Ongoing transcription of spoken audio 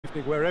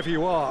evening, wherever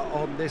you are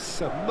on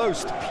this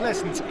most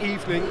pleasant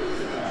evening.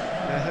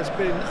 There has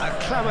been a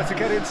clamour to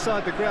get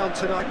inside the ground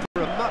tonight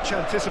for a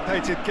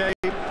much-anticipated game.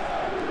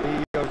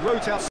 The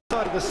roads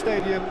outside of the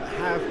stadium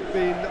have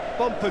been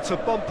bumper to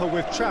bumper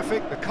with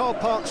traffic. The car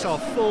parks are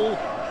full.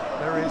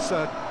 There is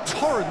a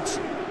torrent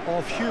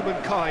of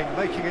humankind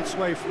making its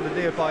way from the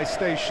nearby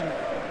station,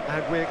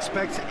 and we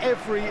expect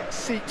every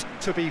seat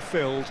to be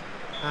filled.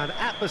 An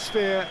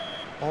atmosphere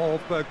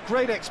of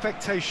great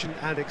expectation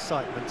and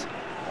excitement.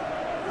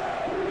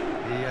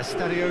 The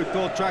Estadio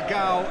do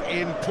Dragão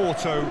in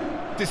Porto,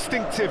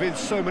 distinctive in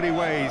so many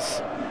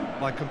ways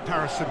by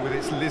comparison with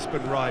its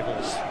Lisbon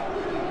rivals.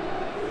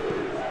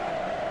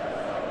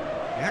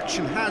 The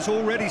action has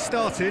already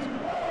started.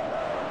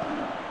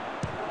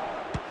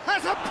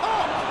 Has a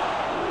pop!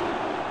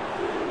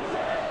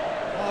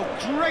 Oh,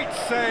 great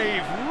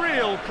save,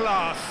 real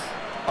class.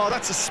 Oh,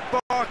 that's a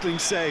sparkling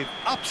save,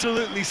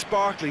 absolutely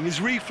sparkling.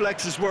 His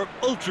reflexes were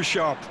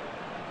ultra-sharp.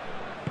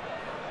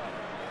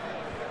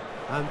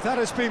 And that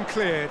has been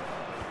cleared.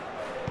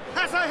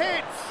 Has a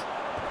hit!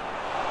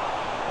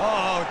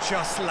 Oh,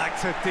 just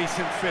lacked a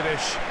decent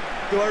finish.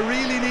 Do I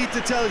really need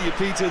to tell you,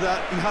 Peter,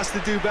 that he has to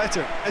do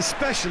better,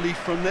 especially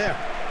from there?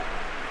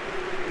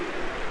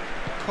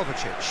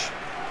 Kovacic.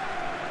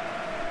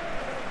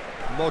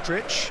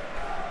 Modric.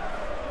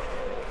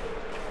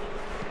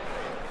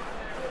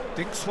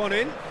 Dinks one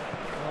in.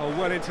 Oh,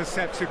 well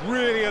intercepted,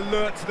 really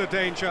alert to the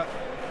danger.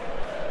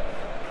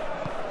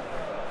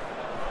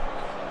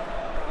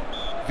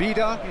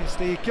 Vida is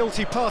the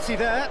guilty party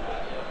there.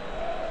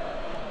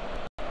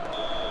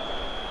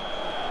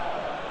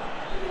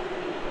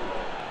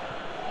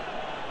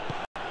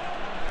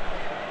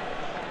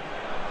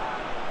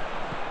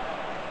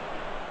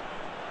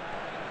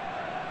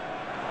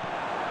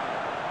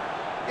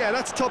 Yeah,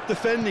 that's top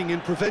defending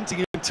and preventing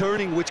him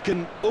turning, which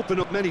can open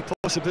up many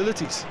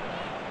possibilities.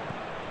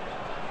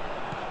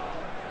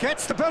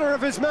 Gets the better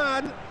of his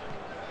man.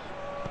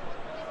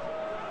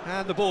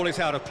 And the ball is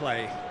out of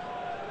play.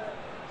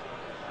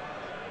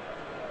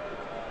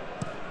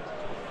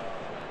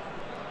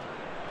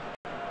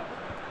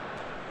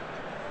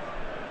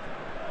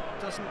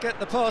 Doesn't get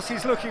the pass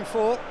he's looking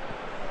for.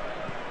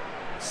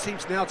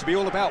 Seems now to be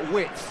all about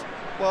width.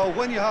 Well,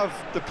 when you have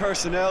the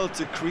personnel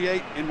to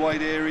create in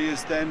wide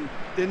areas, then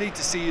they need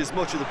to see as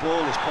much of the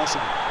ball as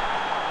possible.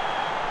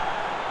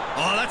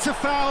 Oh, that's a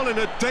foul in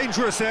a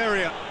dangerous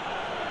area.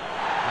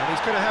 And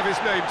he's going to have his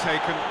name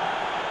taken.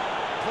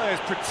 Players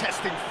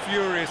protesting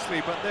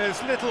furiously, but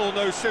there's little or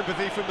no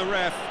sympathy from the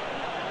ref.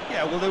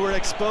 Yeah, well, they were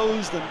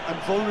exposed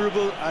and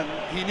vulnerable, and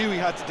he knew he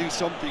had to do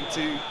something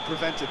to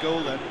prevent a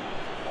goal then.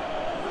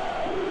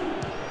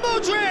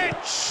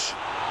 Modric!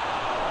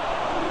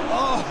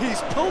 Oh,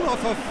 he's pulled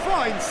off a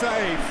fine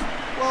save.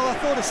 Well, I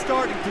thought his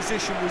starting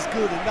position was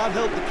good, and that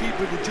helped the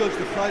keeper to judge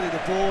the flight of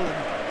the ball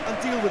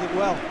and deal with it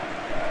well.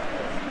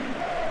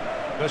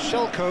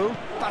 Vashelko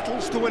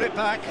battles to win it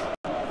back.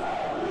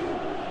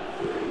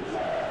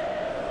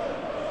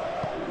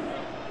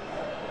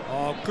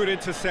 Oh, good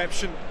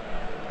interception.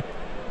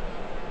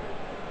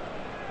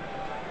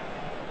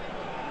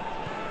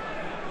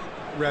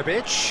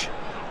 Rebic.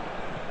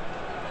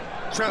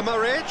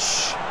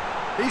 Kramaric.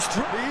 He's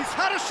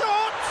had a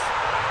shot!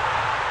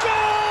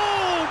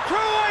 Goal!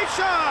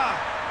 Croatia!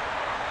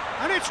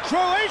 And it's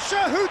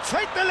Croatia who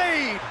take the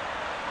lead!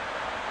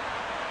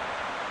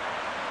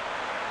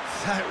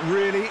 That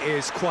really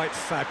is quite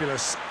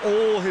fabulous.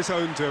 All his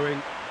own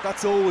doing.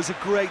 That's always a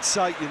great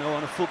sight, you know,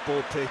 on a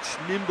football pitch.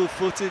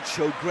 Nimble-footed,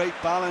 showed great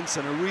balance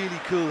and a really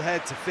cool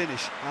head to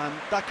finish. And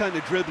that kind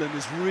of dribbling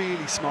is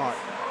really smart.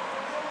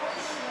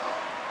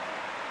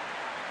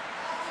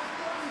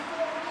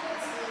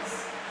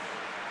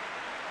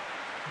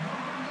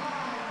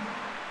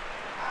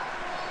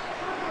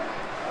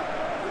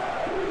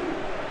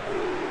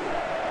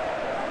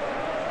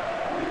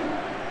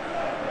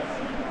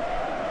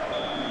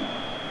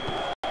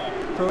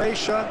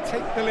 Croatia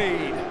take the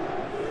lead.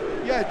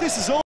 Yeah, this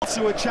is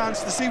also a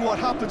chance to see what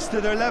happens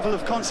to their level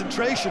of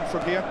concentration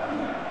from here.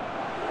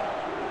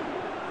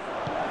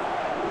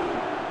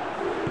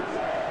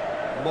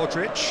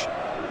 Modric.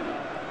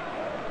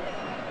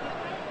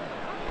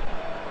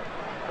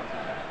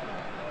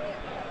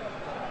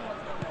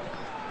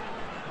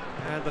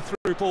 And the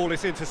through ball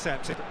is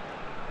intercepted.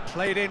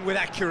 Played in with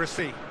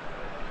accuracy.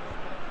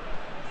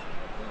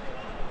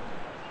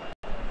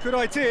 Good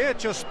idea,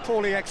 just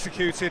poorly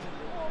executed.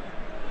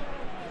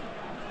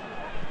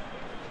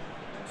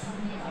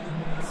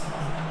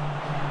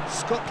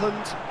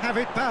 Scotland have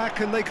it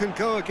back and they can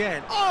go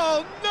again.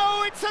 Oh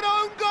no, it's an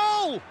own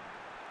goal!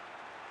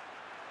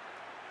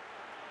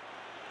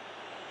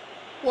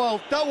 Well,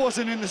 that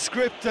wasn't in the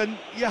script, and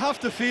you have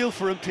to feel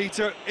for him,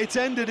 Peter. It's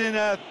ended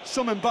in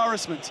some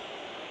embarrassment.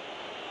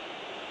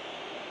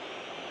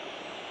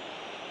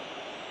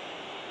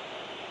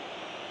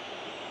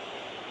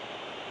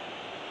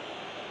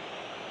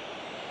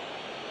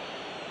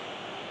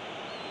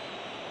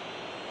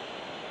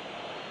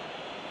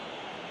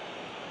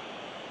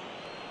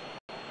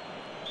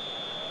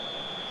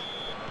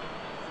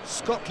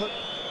 Scotland.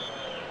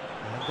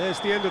 There's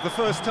the end of the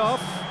first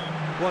half.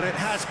 Well, it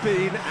has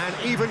been an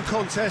even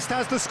contest,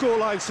 as the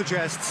scoreline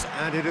suggests,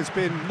 and it has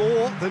been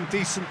more than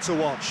decent to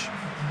watch.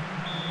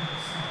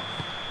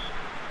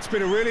 It's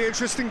been a really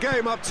interesting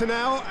game up to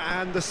now,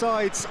 and the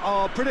sides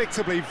are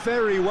predictably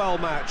very well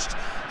matched.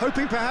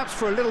 Hoping perhaps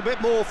for a little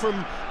bit more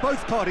from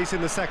both parties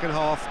in the second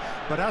half,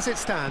 but as it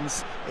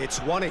stands, it's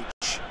one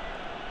each.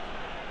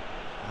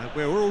 And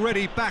we're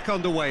already back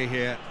underway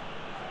here.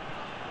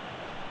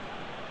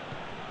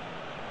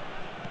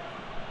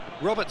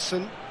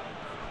 Robertson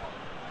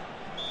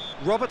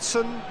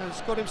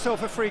has got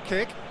himself a free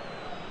kick.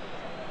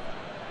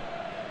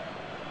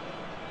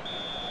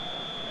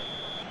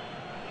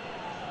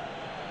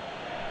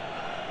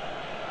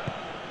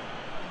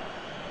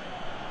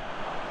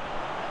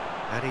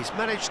 And he's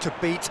managed to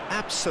beat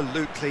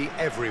absolutely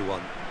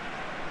everyone.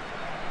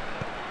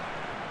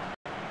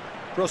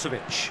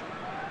 Brozovic,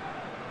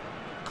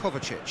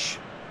 Kovacic,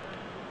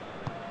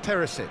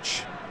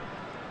 Perisic.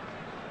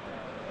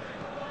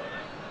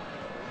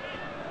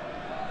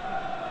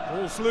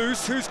 Ball's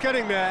loose, who's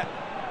getting there?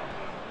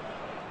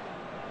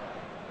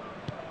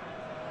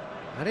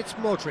 And it's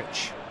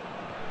Modric.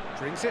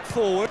 Brings it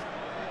forward.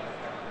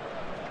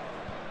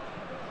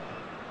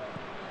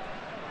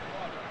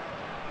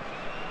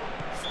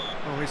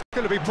 Oh, he's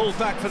going to be pulled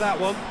back for that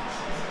one.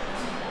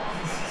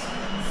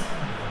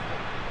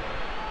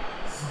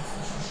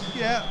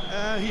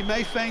 Yeah, he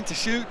may feign to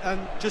shoot and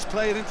just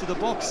play it into the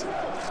box.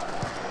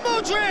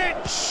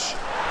 Modric!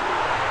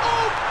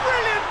 Oh,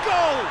 brilliant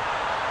goal!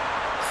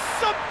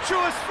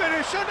 Sumptuous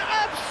finish, an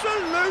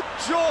absolute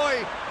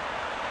joy!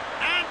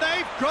 And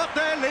they've got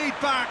their lead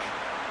back.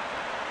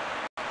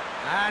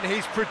 And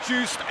he's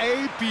produced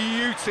a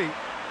beauty.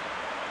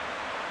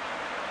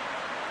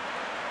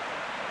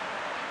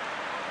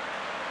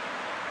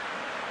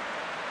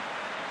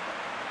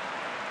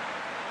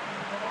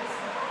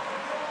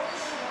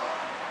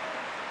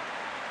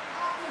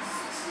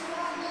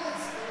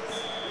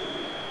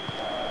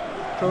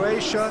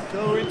 Croatia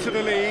go into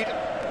the lead.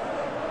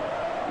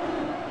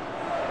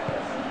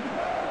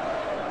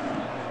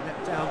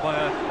 Let down by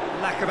a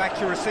lack of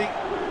accuracy.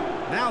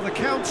 Now the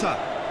counter.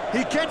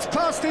 He gets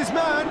past his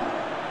man.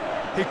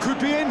 He could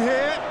be in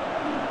here.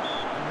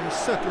 He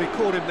certainly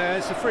caught him there.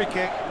 It's a free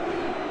kick.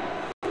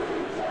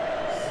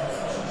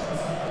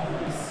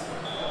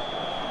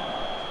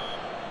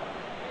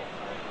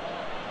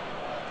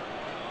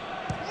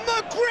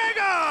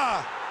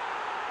 McGregor!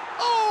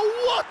 Oh,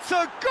 what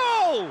a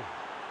goal!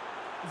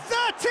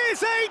 That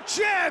is a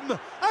gem!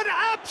 An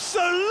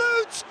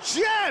absolute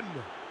gem!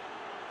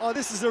 Oh,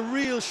 this is a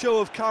real show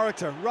of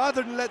character.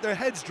 Rather than let their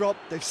heads drop,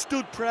 they've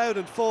stood proud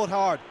and fought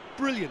hard.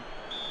 Brilliant.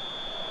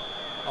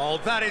 Oh,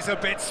 that is a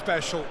bit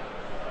special.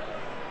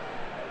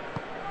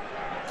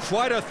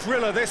 Quite a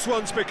thriller this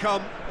one's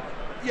become.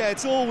 Yeah,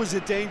 it's always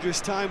a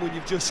dangerous time when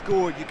you've just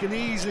scored. You can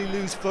easily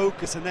lose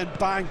focus and then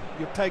bang,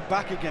 you're pegged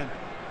back again.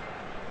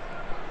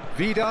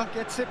 Vida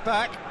gets it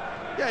back.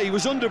 Yeah, he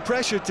was under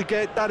pressure to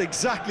get that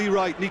exactly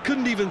right, and he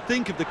couldn't even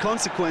think of the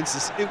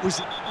consequences. It was...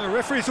 The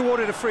referee's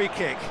awarded a free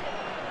kick.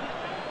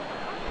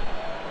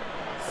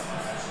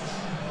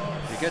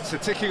 He gets a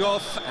ticking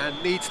off and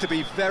needs to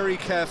be very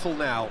careful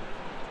now.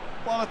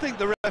 Well, I think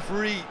the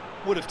referee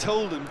would have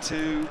told him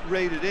to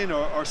rate it in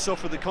or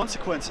suffer the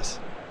consequences.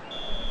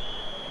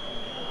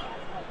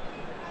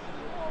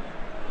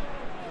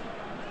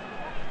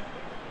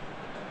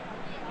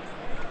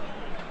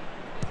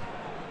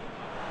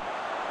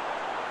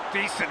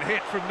 Decent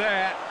hit from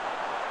there.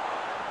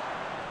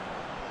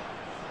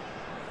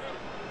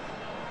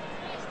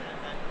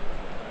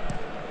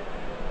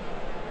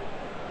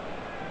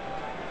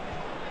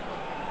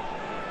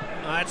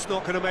 That's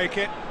not going to make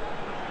it.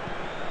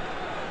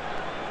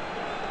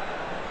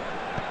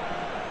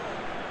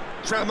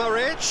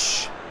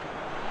 Kramaric.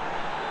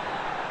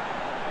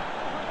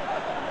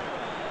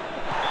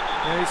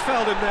 Yeah, he's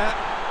fouled him there.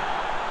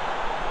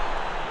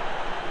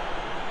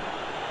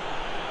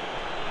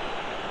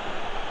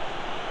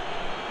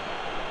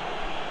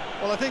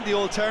 Well, I think the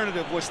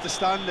alternative was to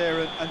stand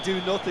there and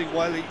do nothing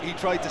while he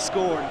tried to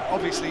score, and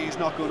obviously he's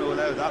not going to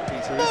allow that,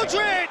 Peter.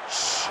 Modric!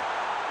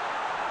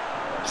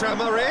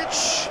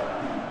 Kramaric.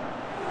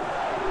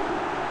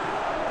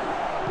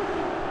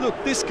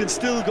 Look, this can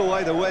still go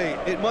either way.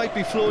 It might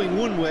be flowing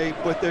one way,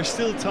 but there's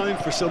still time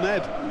for some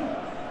ebb.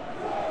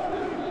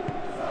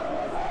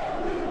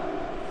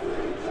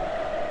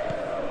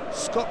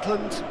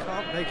 Scotland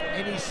can't make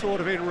any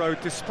sort of inroad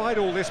despite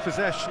all this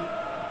possession.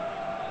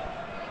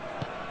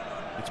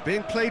 It's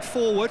being played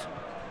forward.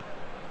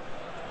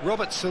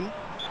 Robertson.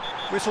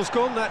 Whistle's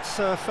gone, that's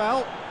a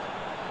foul.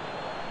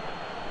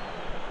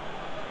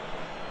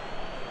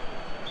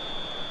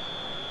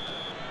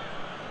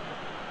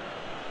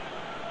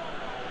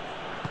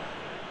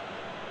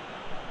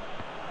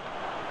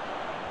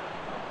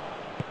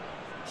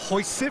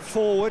 Hoists it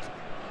forward.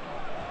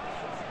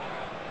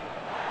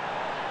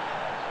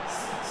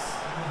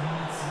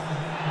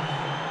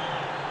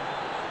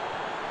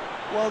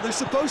 Well, they're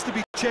supposed to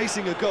be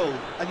chasing a goal,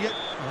 and yet...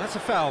 Well, that's a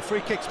foul. Free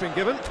kick's been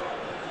given.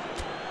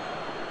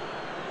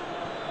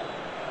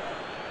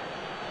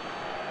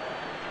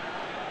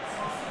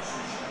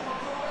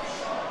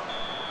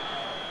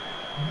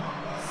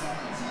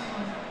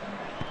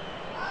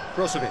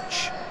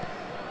 Brozovic.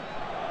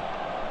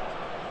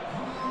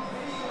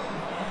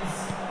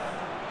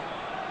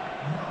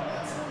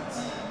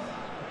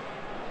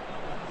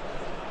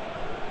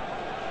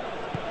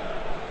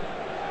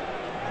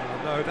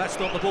 Oh, no, that's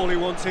not the ball he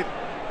wanted.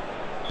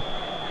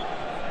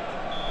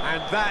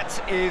 And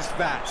that is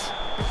that.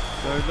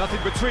 So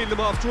nothing between them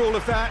after all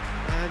of that,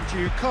 and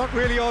you can't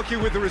really argue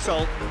with the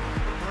result.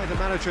 Neither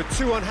manager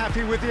too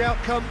unhappy with the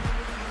outcome,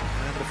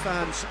 and the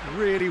fans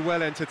really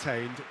well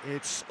entertained.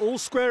 It's all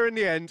square in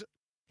the end.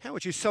 How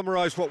would you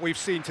summarise what we've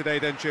seen today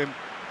then, Jim?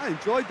 I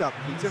enjoyed that,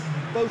 Peter.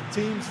 Both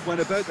teams went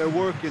about their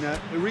work in a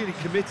really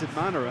committed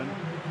manner, and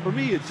for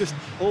me it just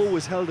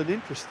always held an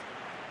interest.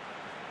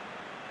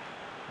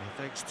 Well,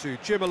 thanks to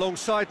Jim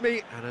alongside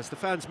me, and as the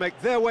fans make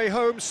their way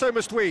home, so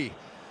must we.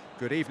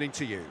 Good evening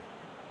to you.